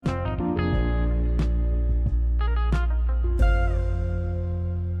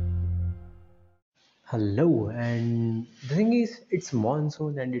Hello, and the thing is, it's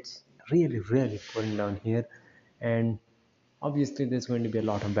monsoon and it's really pouring down here, and obviously there's going to be a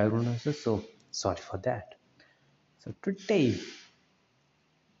lot of background noises, so sorry for that. So today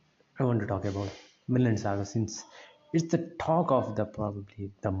I want to talk about Vinland Saga since it's the talk of the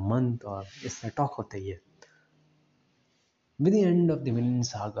probably the month or it's the talk of the year. With the end of the Vinland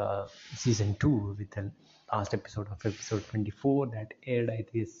Saga season 2, with the last episode of episode 24 that aired, I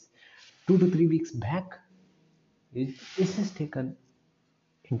guess, 2 to 3 weeks back, it has taken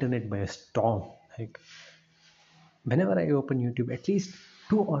internet by a storm. Like whenever I open YouTube, at least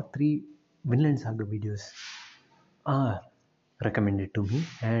 2 or 3 Vinland Saga videos are recommended to me,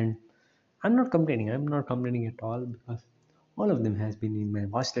 and I'm not complaining. I'm not complaining at all because all of them has been in my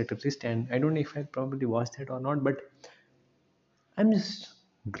watch later list, and I don't know if I probably watched it or not, but I'm just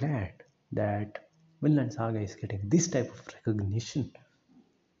glad that Vinland Saga is getting this type of recognition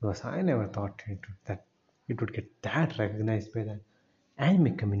because I never thought that it would get that recognized by the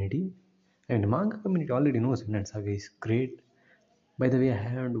anime community. And the manga community already knows Vinland Saga is great. By the way, I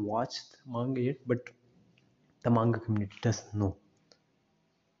haven't watched the manga yet, but the manga community does know.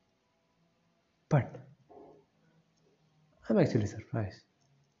 But I'm actually surprised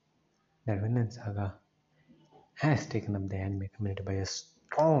that Vinland Saga has taken up the anime community by a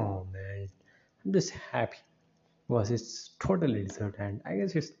storm, and I'm just happy because it's totally deserved, and I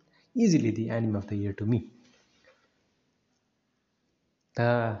guess it's easily the anime of the year to me.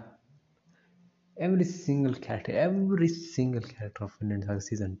 The every single character of Vinland Saga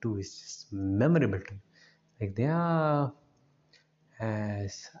season 2 is just memorable to me. Like they are,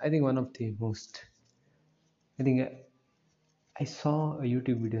 as I think one of the most, I think I saw a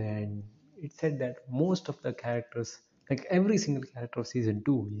YouTube video and it said that most of the characters, like every single character of season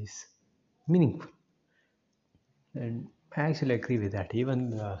 2 is meaningful. And I actually agree with that.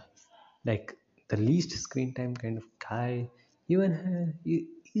 Even like the least screen time kind of guy, even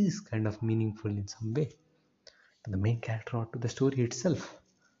is kind of meaningful in some way to the main character or to the story itself.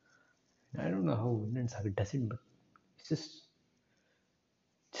 I don't know how Vinland Saga does it, but it's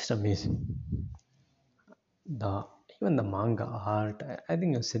just amazing. The even the manga art, I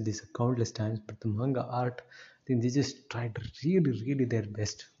think I've said this countless times, but the manga art, I think they just tried really their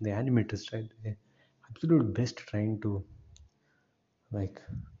best. The animators tried their absolute best trying to like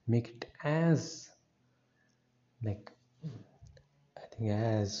make it as like I think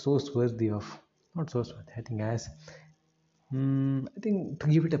as source worthy of not source worthy. I think as I think to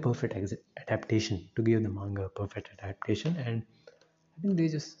give it a perfect adaptation, to give the manga a perfect adaptation, and I think they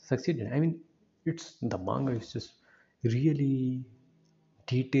just succeeded. I mean, it's the manga is just really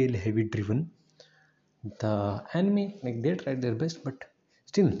detail heavy driven. The anime, like they tried their best, but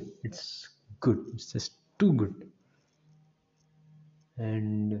still, it's good. It's just too good,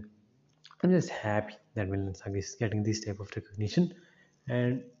 and I'm just happy that Vinland Saga is getting this type of recognition.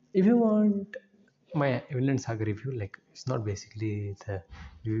 And if you want my Vinland Saga review, like it's not basically the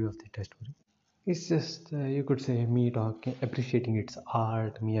review of the test story. It's just you could say me talking, appreciating its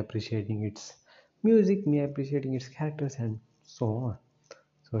art, me appreciating its music, me appreciating its characters, and so on.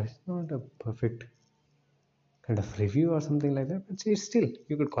 So it's not a perfect kind of review or something like that, but it's still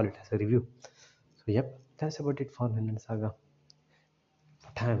you could call it as a review. So yep, that's about it for Vinland Saga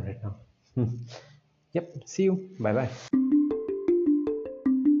for time right now. Yep, see you. Bye bye.